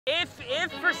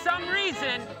if for some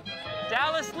reason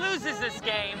Dallas loses this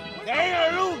game, they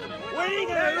ain't gonna lose. We ain't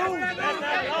gonna lose. That's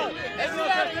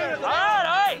not us. All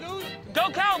right.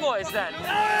 Go Cowboys then.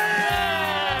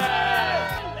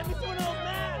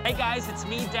 Hey guys, it's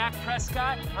me, Dak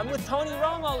Prescott. I'm with Tony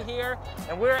Romo here,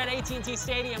 and we're at AT&T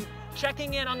Stadium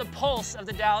checking in on the pulse of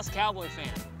the Dallas Cowboy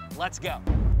fan. Let's go.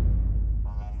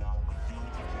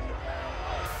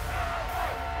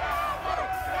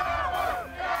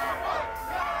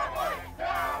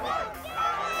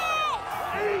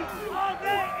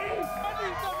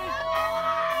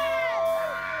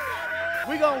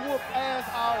 We gonna whoop ass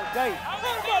all day.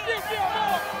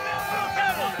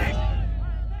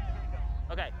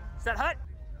 Okay, set hut.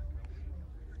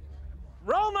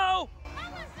 Romo!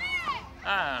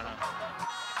 I don't know.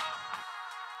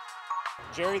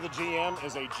 Jerry, the GM,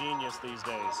 is a genius these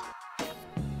days.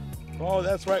 Oh,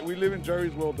 that's right. We live in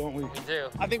Jerry's world, don't we? We do.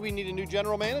 I think we need a new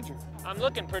general manager. I'm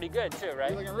looking pretty good too,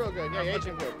 right? You're looking real good. Yeah, you're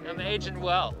aging good. I'm aging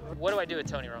well. What do I do with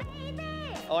Tony Romo?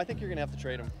 Oh, I think you're gonna have to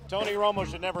trade him. Tony Romo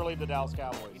should never leave the Dallas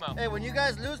Cowboys. Hey, when you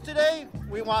guys lose today,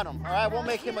 we want him. All right, we'll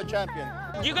make him a champion.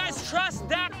 You guys trust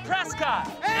Dak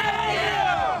Prescott?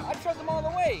 Yeah! I trust him all the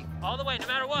way. All the way, no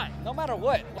matter what. No matter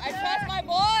what. I trust my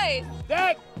boys.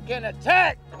 Dak can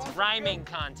attack. It's rhyming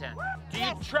content. Do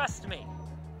you trust me?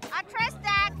 I trust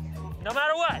Dak. No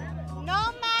matter what?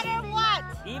 No matter what.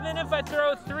 Even if I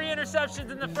throw 3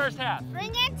 interceptions in the first half?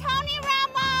 Bring in Tony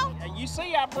Romo. You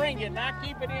see, I bring it and I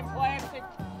keep it in plastic.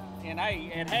 And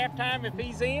at halftime, if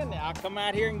he's in, I'll come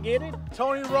out here and get it.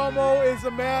 Tony Romo is the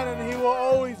man, and he will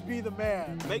always be the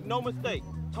man. Make no mistake,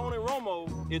 Tony Romo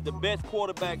is the best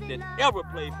quarterback that ever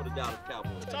played for the Dallas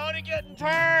Cowboys. Tony getting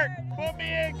turned. Put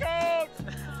me in, coach.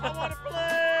 I want to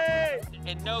play.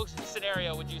 In no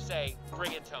scenario would you say,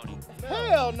 bring in Tony?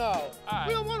 Hell no. All right.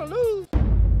 We don't want to lose.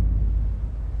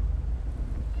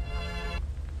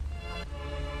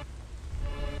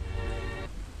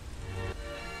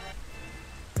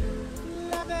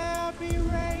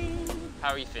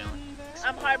 How are you feeling?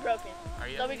 I'm heartbroken. Are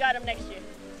you? So we got him next year.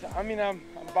 I mean, I'm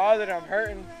bothered, I'm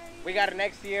hurting. We got it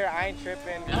next year, I ain't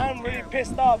tripping. I'm really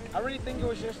pissed off. I really think it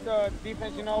was just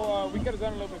defense, you know, we could have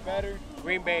done a little bit better.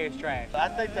 Green Bay is trash. I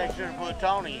think they should have put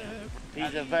Tony in.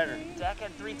 He's a veteran. Dak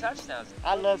had 3 touchdowns.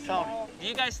 I love Tony. Do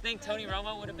you guys think Tony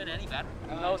Romo would have been any better?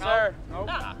 No, sir. Nope.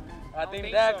 Nah. I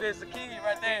think Dak is the key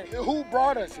right there. Who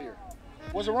brought us here?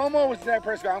 Was it Romo or was it Dak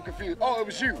Prescott? I'm confused. Oh, it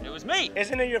was you. It was me.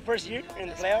 Isn't it your first year in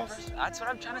the playoffs? That's what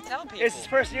I'm trying to tell people. It's his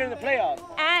first year in the playoffs.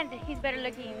 And he's better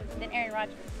looking than Aaron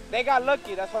Rodgers. They got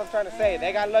lucky, that's what I'm trying to say.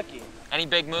 They got lucky. Any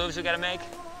big moves we got to make?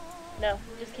 No,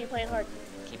 just keep playing hard.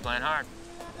 Keep playing hard.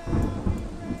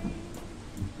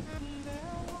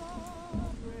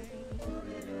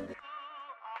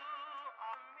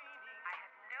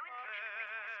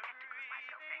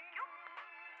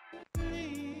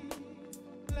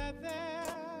 Let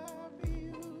there